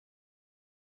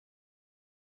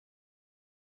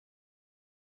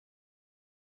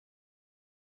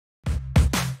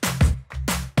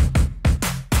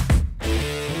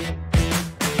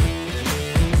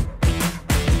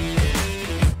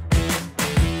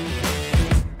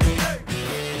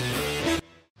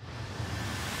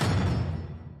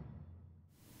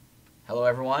Hello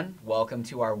everyone, welcome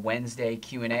to our Wednesday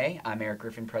Q&A. I'm Eric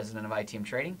Griffin, President of ITM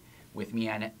Trading. With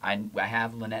me I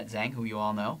have Lynettezang, who you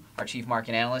all know, our Chief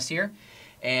Market Analyst here.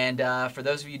 And for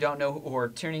those of you who don't know who are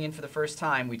tuning in for the first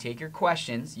time, we take your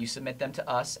questions, you submit them to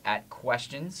us at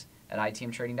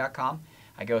questions@itmtrading.com.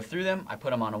 I go through them, I put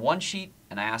them on a one sheet,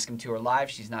 and I ask them to her live.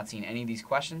 She's not seen any of these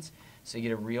questions, so you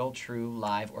get a real, true,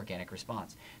 live, organic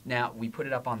response. Now, we put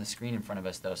it up on the screen in front of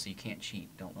us, though, so you can't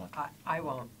cheat. Don't look. I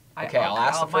won't. Okay, I'll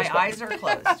ask the first My eyes are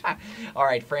closed. All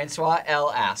right, Francois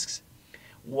L asks,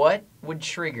 what would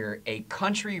trigger a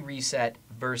country reset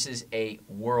versus a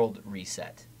world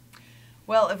reset?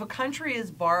 Well, if a country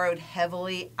is borrowed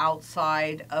heavily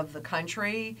outside of the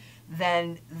country,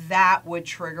 then that would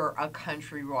trigger a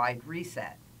countrywide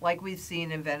reset, like we've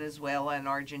seen in Venezuela and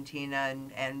Argentina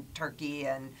and Turkey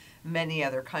and many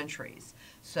other countries.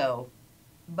 So,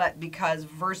 but because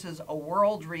versus a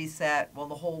world reset, well,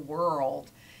 the whole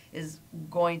world is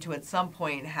going to at some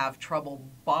point have trouble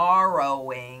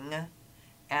borrowing,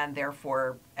 and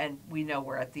therefore, and we know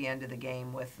we're at the end of the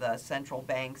game with the central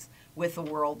banks, with the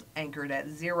world anchored at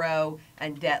zero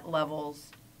and debt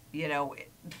levels, you know.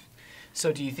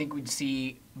 So do you think we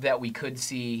could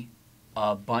see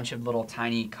a bunch of little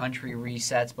tiny country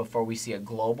resets before we see a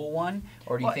global one?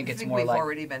 Or do you think it's more like... we've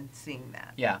already been seeing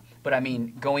that. Yeah, but I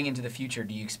mean, going into the future,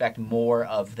 do you expect more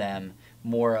of them,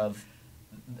 more of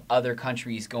other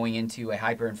countries going into a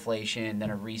hyperinflation, then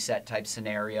a reset type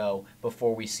scenario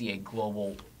before we see a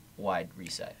global-wide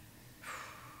reset?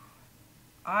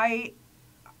 I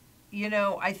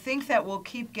think that we'll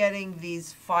keep getting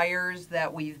these fires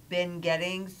that we've been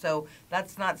getting, so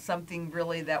that's not something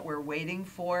really that we're waiting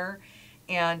for.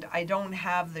 And I don't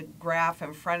have the graph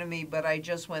in front of me, but I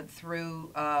just went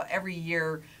through, every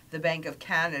year the Bank of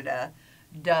Canada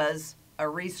does a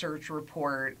research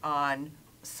report on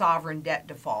sovereign debt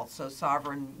defaults, so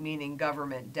sovereign meaning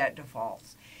government debt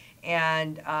defaults.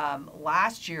 And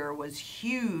last year was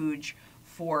huge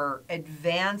for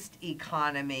advanced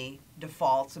economy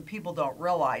defaults, and people don't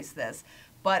realize this,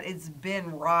 but it's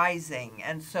been rising.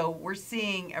 And so we're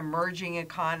seeing emerging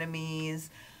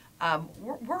economies.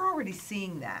 We're already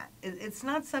seeing that. It's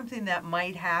not something that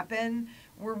might happen.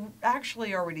 We're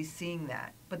actually already seeing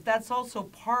that. But that's also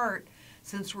part,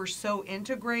 since we're so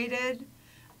integrated,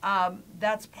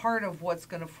 that's part of what's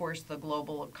going to force the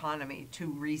global economy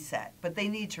to reset. But they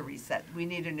need to reset. We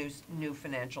need a new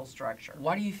financial structure.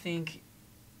 Why do you think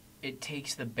it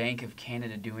takes the Bank of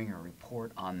Canada doing a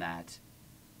report on that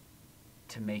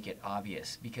to make it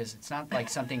obvious? Because it's not like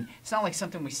something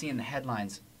we see in the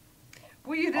headlines.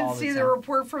 Well, you didn't see the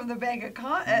report from the Bank of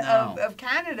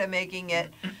Canada making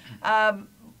it.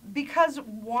 Because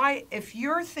why, if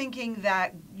you're thinking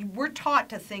that, we're taught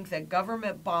to think that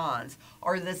government bonds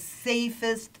are the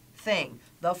safest thing,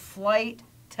 the flight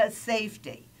to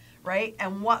safety, right?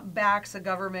 And what backs a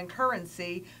government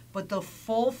currency but the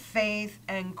full faith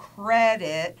and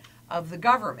credit of the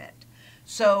government?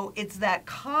 So it's that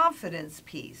confidence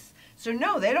piece. So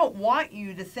no, they don't want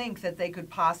you to think that they could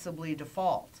possibly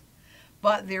default.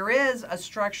 But there is a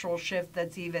structural shift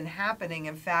that's even happening.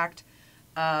 In fact,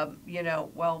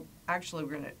 well, actually,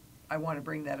 I want to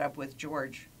bring that up with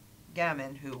George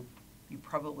Gammon, who you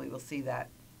probably will see that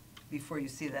before you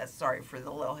see that. Sorry for the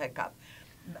little hiccup.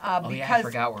 Yeah, I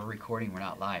forgot we're recording. We're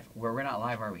not live. We're not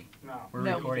live, are we? No. We're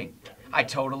recording. I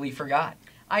totally forgot.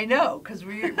 I know, because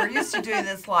we're used to doing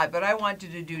this live, but I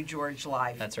wanted to do George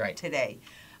live. That's right. Today.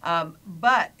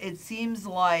 But it seems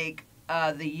like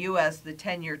the U.S., the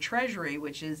 10-year Treasury,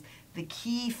 which is the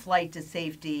key flight to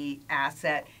safety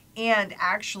asset and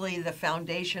actually the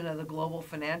foundation of the global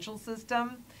financial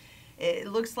system, it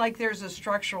looks like there's a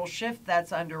structural shift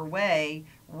that's underway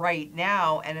right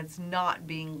now, and it's not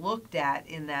being looked at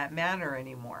in that manner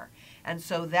anymore. And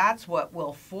so that's what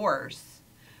will force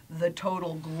the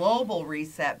total global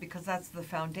reset, because that's the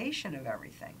foundation of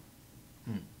everything.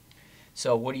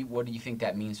 So what do you think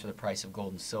that means for the price of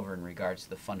gold and silver in regards to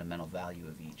the fundamental value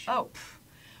of each?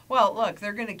 Well, look,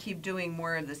 they're going to keep doing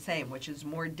more of the same, which is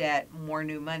more debt, more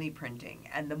new money printing.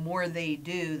 And the more they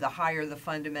do, the higher the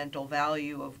fundamental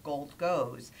value of gold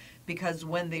goes. Because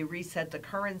when they reset the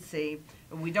currency,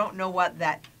 we don't know what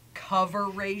that cover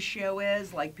ratio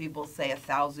is. Like people say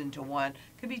 1,000 to 1. It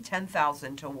could be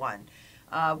 10,000 to 1.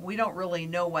 We don't really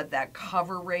know what that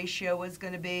cover ratio is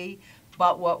going to be.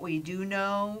 But what we do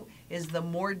know is the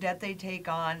more debt they take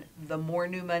on, the more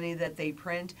new money that they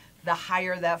print, the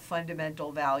higher that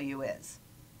fundamental value is.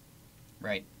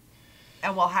 Right.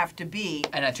 And will have to be.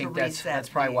 And I think that's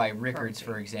probably why Rickards,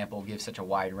 for example, gives such a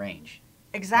wide range.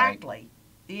 Exactly.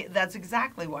 Right? That's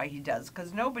exactly why he does,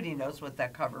 because nobody knows what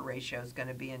that cover ratio is going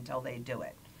to be until they do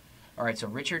it. All right, so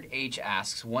Richard H.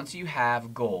 asks, once you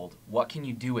have gold, what can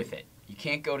you do with it? You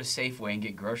can't go to Safeway and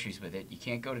get groceries with it. You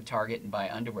can't go to Target and buy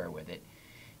underwear with it.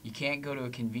 You can't go to a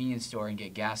convenience store and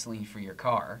get gasoline for your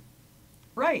car.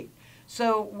 Right.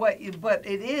 So but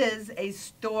it is a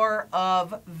store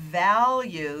of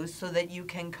value so that you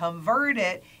can convert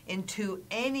it into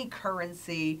any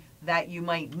currency that you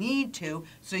might need to,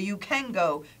 so you can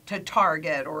go to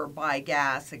Target or buy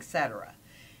gas, etc.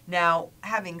 Now,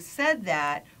 having said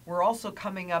that, we're also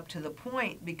coming up to the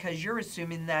point, because you're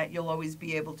assuming that you'll always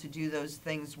be able to do those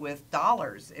things with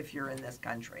dollars if you're in this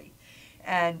country.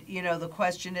 And, you know, the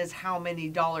question is, how many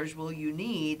dollars will you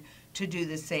need to do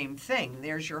the same thing?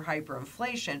 There's your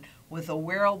hyperinflation. With a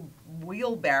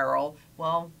wheelbarrow,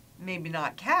 well, maybe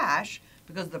not cash,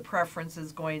 because the preference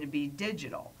is going to be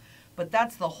digital. But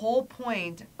that's the whole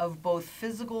point of both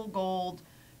physical gold,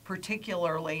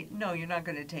 particularly. No, you're not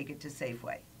going to take it to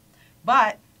Safeway.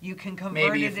 But you can convert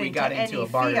Maybe it if we into got into any a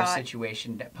barter fiat,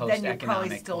 situation then post-economic you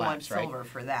probably still want collapse, right? silver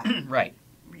for that. Right.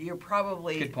 You're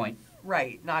probably Good point.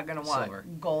 right, not going to want Silver.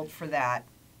 gold for that.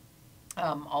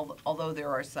 Although there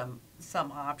are some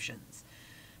options.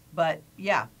 But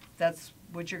yeah, that's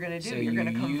what you're going to do. So You're going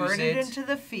to you convert use it it into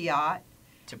the fiat.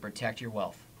 to protect your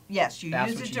wealth. Yes, you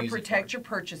That's use what it you to use it protect for. your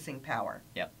purchasing power.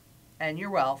 Yep. And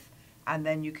your wealth, and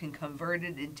then you can convert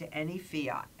it into any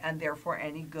fiat, and therefore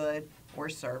any good or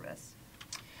service.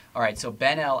 All right, so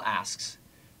Ben L. asks,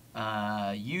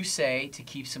 you say to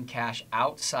keep some cash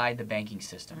outside the banking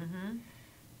system.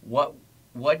 Mm-hmm.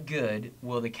 What good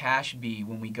will the cash be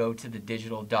when we go to the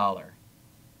digital dollar?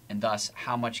 And thus,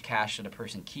 how much cash should a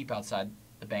person keep outside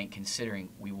the bank, considering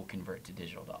we will convert to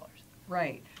digital dollars?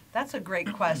 Right. That's a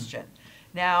great question.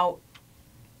 Now,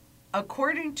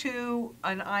 according to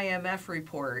an IMF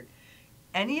report,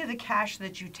 any of the cash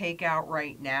that you take out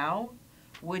right now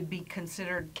would be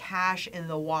considered cash in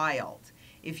the wild.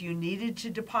 If you needed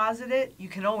to deposit it, you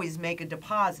can always make a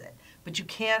deposit, but you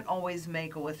can't always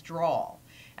make a withdrawal.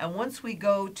 And once we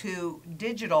go to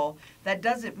digital, that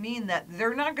doesn't mean that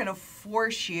they're not going to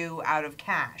force you out of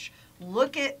cash.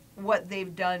 Look at what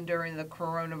they've done during the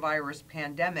coronavirus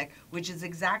pandemic, which is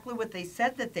exactly what they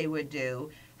said that they would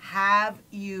do. Have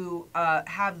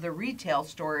the retail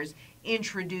stores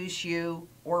introduce you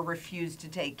or refuse to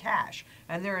take cash.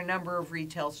 And there are a number of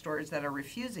retail stores that are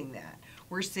refusing that.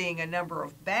 We're seeing a number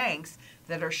of banks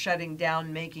that are shutting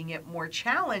down, making it more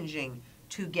challenging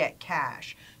to get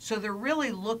cash. So they're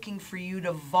really looking for you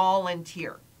to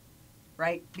volunteer,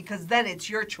 right? Because then it's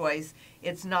your choice,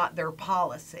 it's not their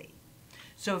policy.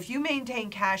 So if you maintain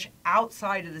cash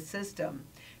outside of the system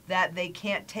that they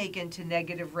can't take into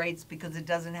negative rates because it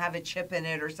doesn't have a chip in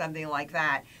it or something like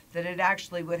that, that it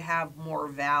actually would have more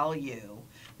value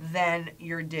than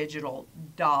your digital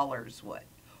dollars would.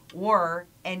 Or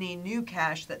any new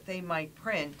cash that they might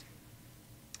print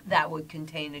that would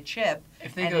contain a chip.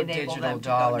 If they and go enable digital them to go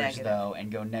dollars, negative. though,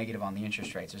 and go negative on the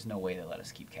interest rates, there's no way they let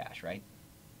us keep cash, right?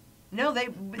 No,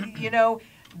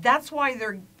 that's why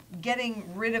they're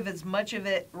getting rid of as much of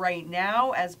it right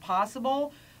now as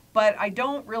possible. But I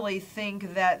don't really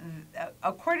think that,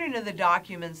 according to the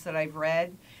documents that I've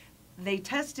read, they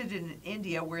tested it in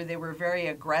India where they were very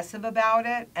aggressive about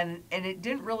it, and it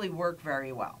didn't really work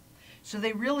very well. So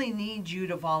they really need you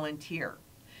to volunteer.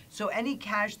 So any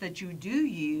cash that you do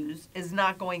use is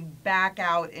not going back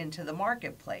out into the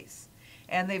marketplace.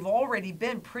 And they've already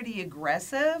been pretty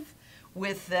aggressive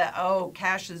with the, oh,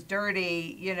 cash is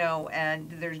dirty,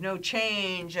 and there's no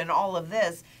change and all of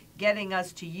this, getting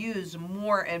us to use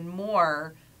more and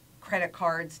more credit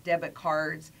cards, debit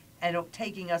cards, and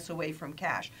taking us away from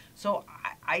cash. So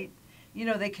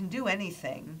they can do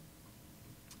anything.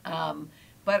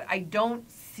 But I don't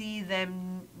see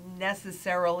them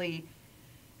necessarily.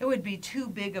 It would be too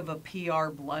big of a PR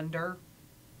blunder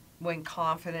when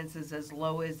confidence is as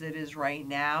low as it is right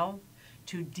now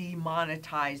to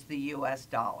demonetize the U.S.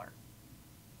 dollar.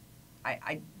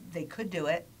 They could do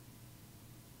it,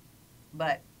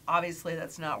 but obviously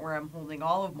that's not where I'm holding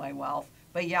all of my wealth.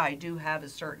 But yeah, I do have a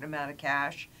certain amount of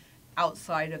cash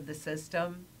outside of the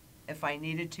system. If I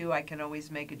needed to, I can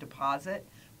always make a deposit,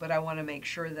 but I want to make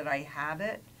sure that I have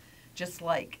it.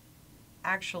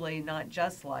 Not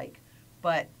just like,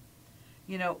 but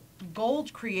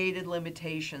gold created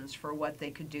limitations for what they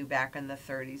could do back in the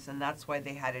 30s, and that's why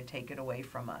they had to take it away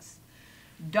from us.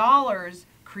 Dollars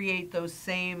create those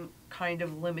same kind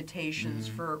of limitations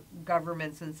for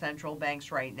governments and central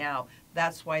banks right now.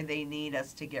 That's why they need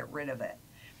us to get rid of it.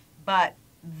 But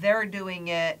they're doing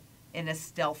it in a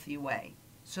stealthy way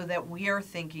so that we are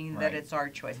thinking that it's our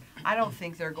choice. I don't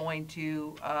think they're going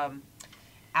to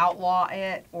outlaw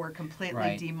it or completely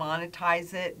Right.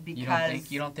 demonetize it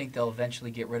You don't think they'll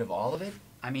eventually get rid of all of it?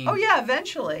 I mean, Oh yeah,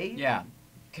 eventually. yeah,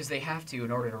 because they have to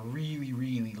in order to really,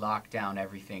 really lock down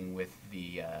everything with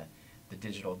the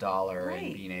digital dollar and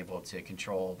Right. being able to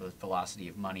control the velocity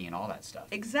of money and all that stuff.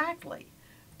 Exactly.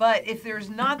 But if there's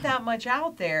not that much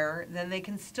out there, then they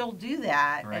can still do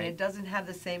that, Right. and it doesn't have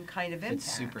the same kind of If impact.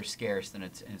 it's super scarce, then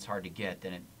it's hard to get.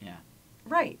 Then yeah,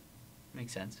 Right.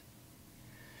 makes sense.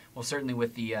 Well, certainly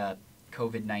with the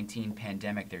COVID-19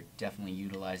 pandemic, they're definitely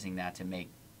utilizing that to make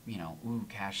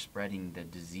cash spreading the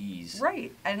disease.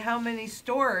 Right. And how many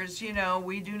stores,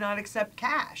 we do not accept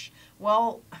cash.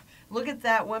 Well, look at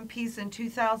that one piece in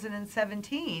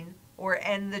 2017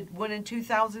 and the one in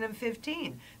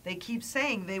 2015. They keep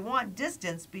saying they want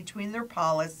distance between their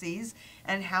policies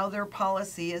and how their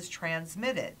policy is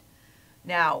transmitted.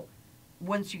 Now,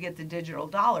 once you get the digital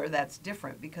dollar, that's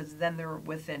different because then they're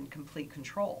within complete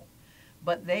control.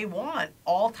 But they want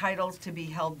all titles to be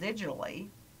held digitally.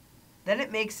 Then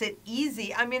it makes it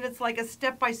easy. I mean, it's like a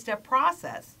step-by-step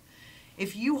process.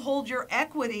 If you hold your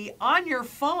equity on your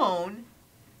phone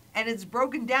and it's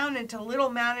broken down into little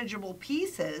manageable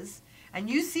pieces, and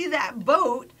you see that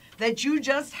boat that you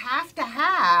just have to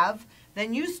have,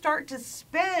 then you start to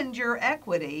spend your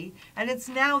equity, and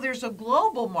there's a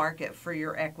global market for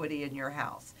your equity in your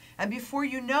house. And before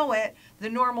you know it, the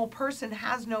normal person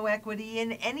has no equity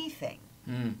in anything.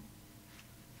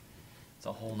 It's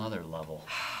a whole nother level.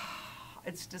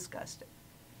 It's disgusting.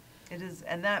 It is,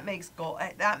 and that makes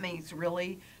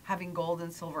really having gold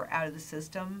and silver out of the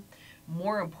system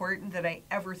more important than I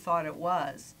ever thought it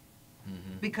was.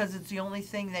 Because it's the only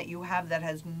thing that you have that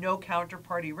has no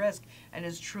counterparty risk and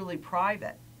is truly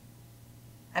private.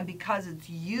 And because it's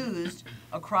used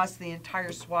across the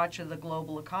entire swatch of the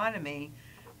global economy,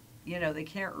 they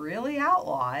can't really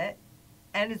outlaw it.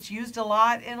 And it's used a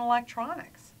lot in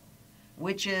electronics,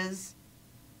 which is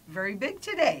very big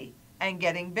today and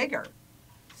getting bigger.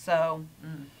 So,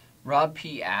 Rob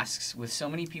P. asks, with so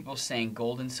many people saying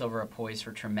gold and silver are poised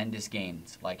for tremendous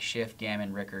gains, like Schiff,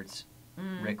 Gammon,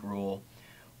 Rick Rule,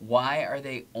 why are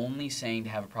they only saying to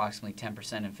have approximately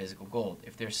 10% in physical gold?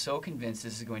 If they're so convinced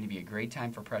this is going to be a great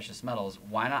time for precious metals,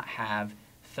 why not have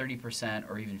 30%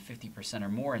 or even 50% or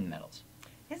more in metals?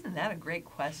 Isn't that a great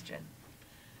question?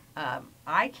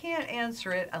 I can't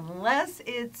answer it unless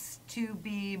it's to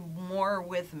be more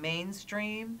with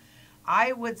mainstream.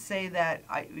 I would say that,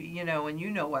 and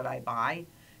you know what I buy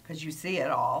because you see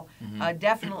it all.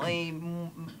 Definitely,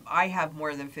 I have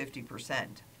more than 50%.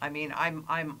 I mean,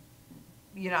 I'm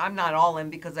not all in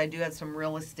because I do have some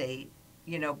real estate,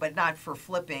 but not for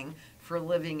flipping, for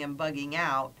living and bugging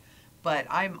out. But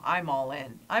I'm all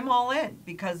in. I'm all in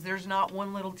because there's not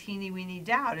one little teeny weeny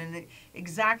doubt, and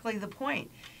exactly the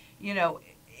point,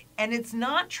 And it's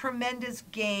not tremendous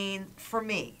gain for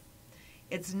me.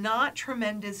 It's not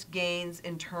tremendous gains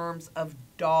in terms of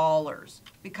dollars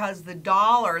because the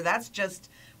dollar, that's just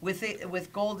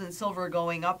with gold and silver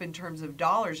going up in terms of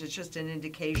dollars, it's just an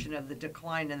indication of the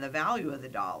decline in the value of the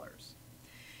dollars.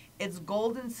 It's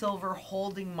gold and silver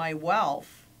holding my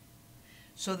wealth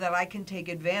so that I can take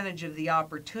advantage of the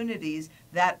opportunities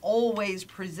that always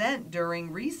present during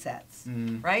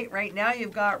resets, right? Right now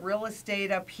you've got real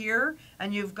estate up here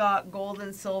and you've got gold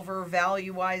and silver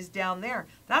value-wise down there.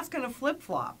 That's going to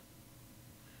flip-flop.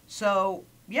 So,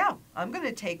 yeah, I'm going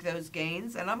to take those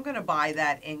gains and I'm going to buy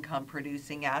that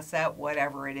income-producing asset,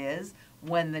 whatever it is,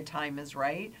 when the time is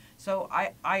right. So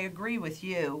I agree with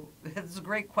you. It's a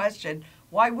great question.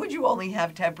 Why would you only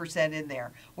have 10% in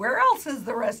there? Where else is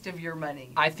the rest of your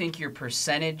money? I think your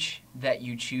percentage that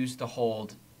you choose to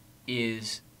hold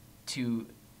is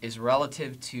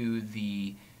relative to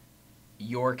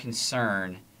your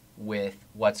concern with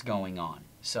what's going on.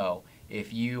 So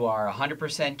if you are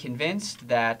 100% convinced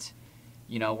that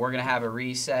we're going to have a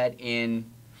reset in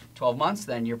 12 months,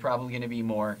 then you're probably going to be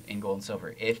more in gold and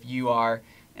silver. If you are,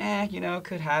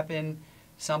 could happen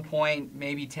some point,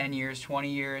 maybe 10 years, 20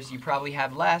 years, you probably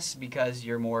have less because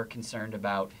you're more concerned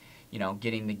about,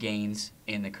 getting the gains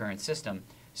in the current system.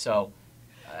 So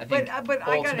I think but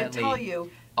I got to tell you,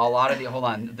 a lot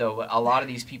of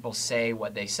these people say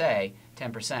what they say,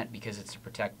 10%, because it's to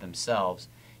protect themselves.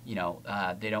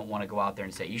 They don't want to go out there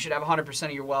and say you should have 100%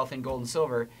 of your wealth in gold and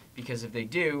silver, because if they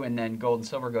do and then gold and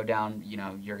silver go down,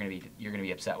 you're going to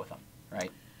be upset with them,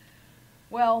 right?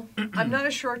 Well, I'm not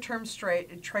a short-term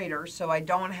trader, so I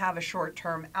don't have a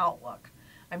short-term outlook.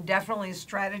 I'm definitely a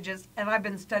strategist, and I've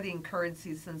been studying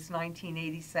currency since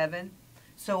 1987,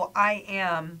 so I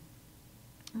am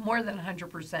more than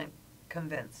 100%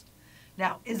 convinced.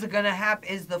 Now, is it going to happen?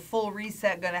 Is the full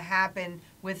reset going to happen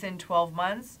within 12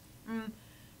 months?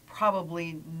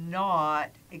 probably not,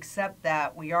 except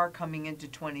that we are coming into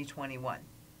 2021.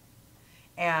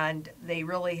 And they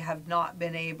really have not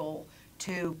been able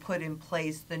to put in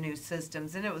place the new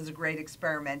systems. And it was a great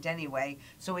experiment anyway.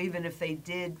 So even if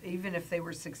they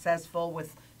were successful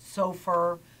with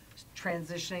SOFR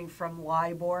transitioning from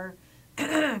LIBOR,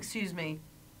 excuse me,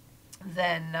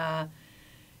 then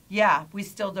yeah, we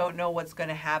still don't know what's going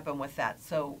to happen with that.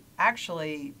 So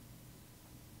actually,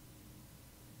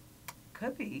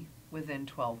 could be within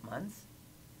 12 months.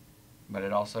 But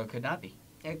it also could not be.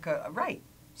 It could, right.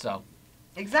 So.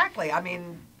 Exactly. I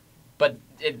mean. But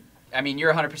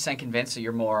you're 100% convinced, so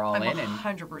you're more all I'm in. I'm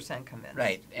 100% convinced.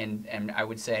 Right, and I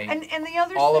would say. And the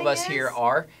other all thing of us is, here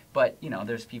are, but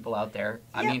there's people out there.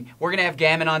 Yeah. I mean, we're gonna have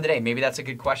Gammon on today. Maybe that's a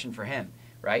good question for him,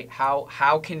 right?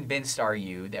 How convinced are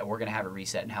you that we're gonna have a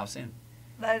reset, and how soon?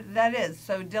 That is.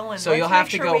 So Dylan, So let's you'll have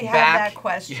make to sure go we back. have that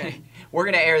question. We're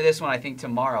going to air this one, I think,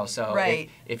 tomorrow. So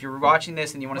Right. if you're watching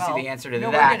this and you want to see the answer to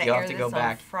no, that, you'll have to we're go gonna air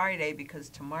back. this on Friday because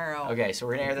tomorrow. Okay, so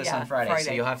we're going to air this on Friday.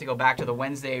 So you'll have to go back to the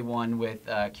Wednesday one with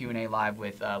Q&A live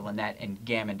with Lynette and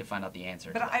Gammon to find out the answer.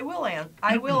 But I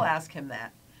will ask him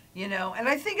that, and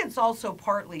I think it's also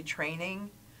partly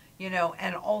training,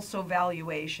 and also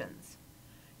valuations.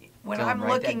 When Dylan, I'm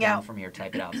write looking that down out from here,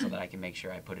 type it out so that I can make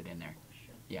sure I put it in there.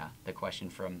 Yeah, the question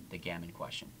from the Gammon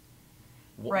question.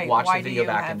 Right, Watch why the do video you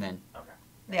back have- and then. Okay.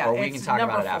 Yeah, Or we it's can talk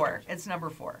number about it 4. afterwards. It's number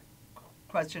 4.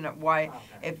 Question of why,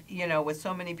 Okay. if with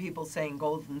so many people saying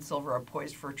gold and silver are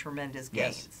poised for tremendous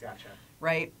Yes. gains, Gotcha.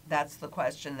 right? That's the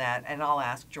question and I'll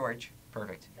ask George.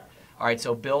 Perfect. Gotcha. All right,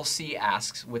 so Bill C.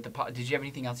 asks, did you have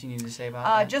anything else you needed to say about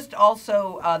that? Just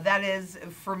also, that is,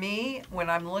 for me, when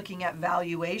I'm looking at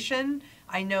valuation,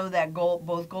 I know that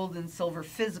both gold and silver,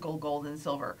 physical gold and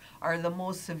silver, are the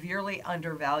most severely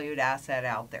undervalued asset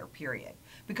out there, period.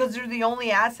 Because they're the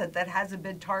only asset that hasn't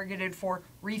been targeted for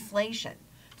reflation.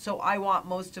 So I want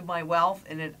most of my wealth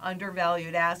in an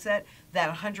undervalued asset that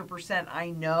 100%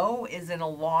 I know is in a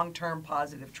long-term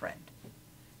positive trend.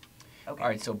 Okay. All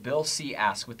right, so Bill C.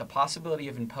 asks, with the possibility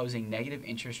of imposing negative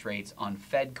interest rates on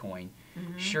Fed coin,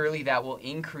 surely that will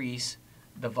increase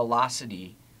the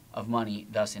velocity of money,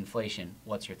 thus inflation.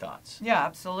 What's your thoughts? Yeah,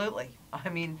 absolutely. I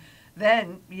mean,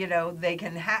 then, they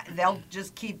can they'll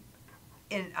just keep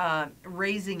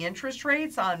raising interest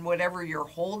rates on whatever you're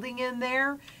holding in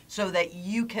there so that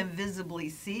you can visibly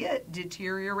see it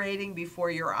deteriorating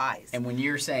before your eyes. And when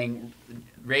you're saying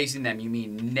raising them, you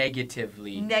mean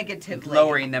negatively. Negatively.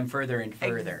 Lowering them further and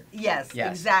further. Yes,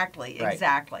 Yes. exactly, Right.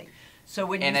 exactly. So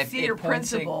when you see your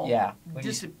principal,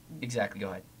 Exactly, go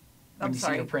ahead. I'm When you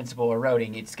sorry. see your principal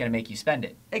eroding, it's going to make you spend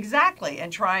it. Exactly,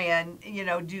 and try and,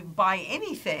 buy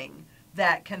anything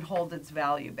that can hold its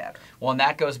value better. Well, and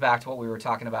that goes back to what we were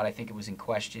talking about, I think it was in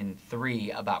question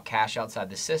 3, about cash outside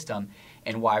the system,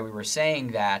 and why we were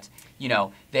saying that,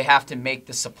 they have to make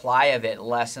the supply of it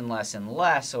less and less and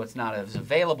less, so it's not as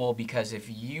available, because if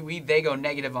they go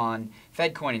negative on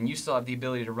FedCoin and you still have the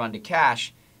ability to run to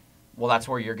cash, well, that's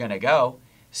where you're going to go.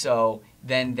 So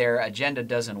then their agenda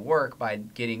doesn't work by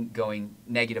going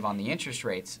negative on the interest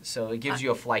rates. So it gives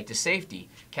you a flight to safety.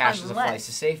 Cash is a flight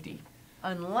to safety.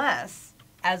 Unless,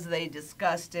 as they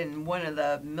discussed in one of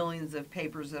the millions of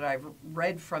papers that I've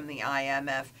read from the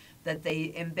IMF, that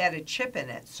they embed a chip in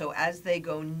it. So as they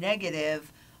go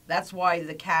negative, that's why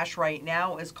the cash right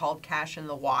now is called cash in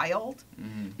the wild,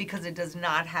 because it does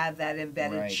not have that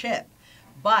embedded chip.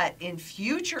 But in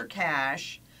future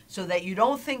cash, so that you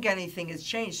don't think anything has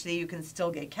changed, so you can still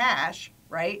get cash,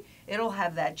 right? It'll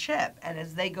have that chip. And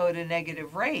as they go to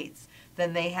negative rates,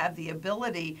 then they have the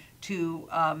ability to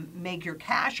make your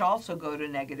cash also go to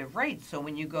negative rates. So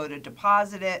when you go to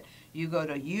deposit it, you go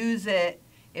to use it,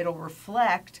 it'll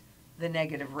reflect the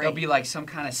negative rate. There'll be like some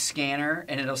kind of scanner,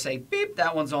 and it'll say, beep,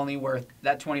 that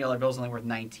 $20 bill's only worth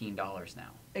 $19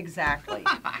 now. Exactly.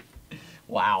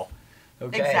 Wow.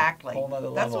 Okay. Exactly. Whole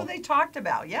nother That's level. what they talked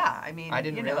about. Yeah, I mean, I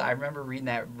didn't realize. I remember reading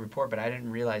that report, but I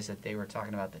didn't realize that they were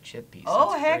talking about the chip piece.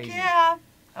 Oh, That's heck crazy. yeah.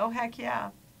 Oh, heck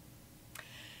yeah.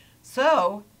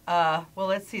 So, well,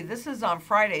 let's see. This is on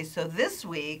Friday. So this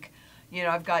week,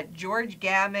 I've got George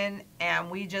Gammon,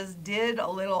 and we just did a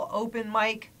little open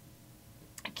mic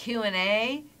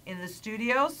Q&A in the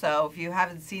studio. So if you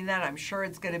haven't seen that, I'm sure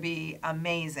it's going to be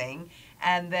amazing.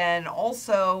 And then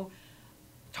also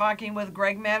talking with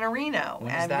Greg Manarino. When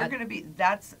is and that? we're going to be,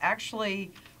 that's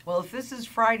actually, well, if this is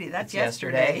Friday, that's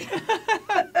yesterday.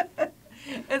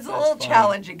 It's a little funny.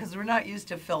 challenging because we're not used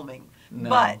to filming. No.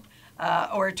 But,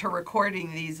 or to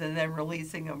recording these and then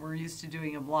releasing them. We're used to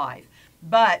doing them live.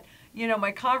 But,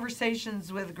 my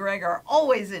conversations with Greg are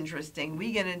always interesting.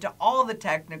 We get into all the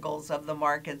technicals of the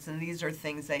markets, and these are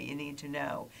things that you need to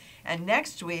know. And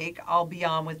next week, I'll be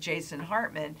on with Jason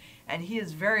Hartman, and he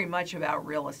is very much about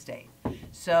real estate.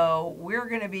 So we're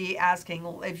going to be asking,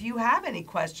 if you have any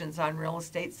questions on real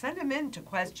estate, send them in to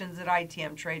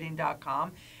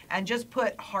questions@itmtrading.com and just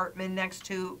put Hartman next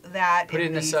to that. Put it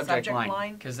in the subject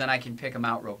line, because then I can pick them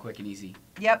out real quick and easy.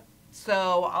 Yep.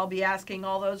 So I'll be asking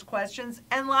all those questions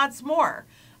and lots more.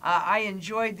 I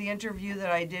enjoyed the interview that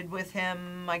I did with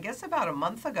him, I guess about a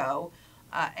month ago,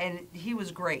 and he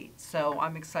was great. So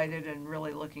I'm excited and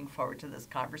really looking forward to this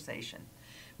conversation.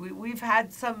 We've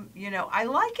had some, I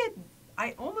like it.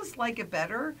 I almost like it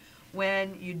better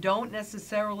when you don't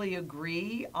necessarily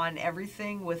agree on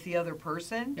everything with the other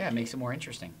person. Yeah, it makes it more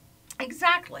interesting.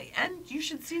 Exactly. And you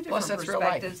should see different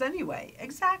perspectives anyway.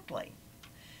 Exactly.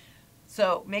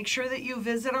 So make sure that you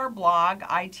visit our blog,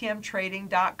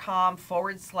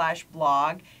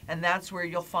 itmtrading.com/blog, and that's where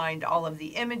you'll find all of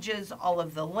the images, all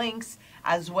of the links,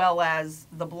 as well as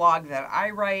the blog that I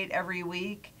write every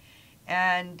week.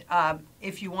 And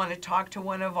if you want to talk to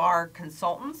one of our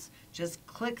consultants, just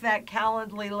click that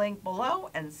Calendly link below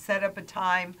and set up a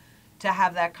time to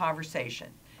have that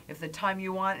conversation. If the time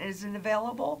you want isn't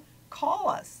available, call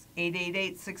us,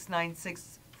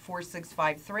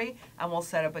 888-696-4653, and we'll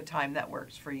set up a time that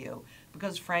works for you.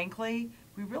 Because frankly,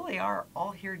 we really are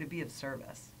all here to be of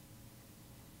service.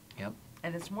 Yep.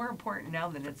 And it's more important now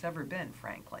than it's ever been,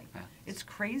 frankly. Yeah. It's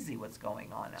crazy what's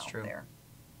going on out true. there.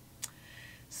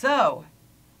 So,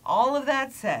 all of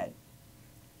that said,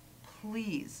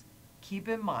 please keep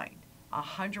in mind,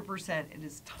 100% it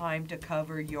is time to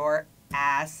cover your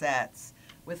assets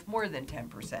with more than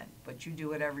 10%, but you do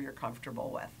whatever you're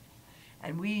comfortable with.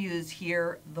 And we use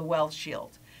here the Wealth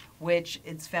Shield, which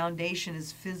its foundation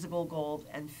is physical gold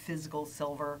and physical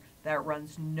silver that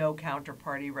runs no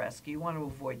counterparty risk. You want to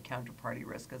avoid counterparty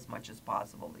risk as much as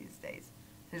possible these days.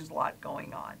 There's a lot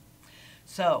going on.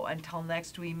 So until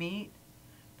next we meet,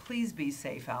 please be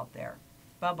safe out there.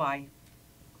 Bye-bye.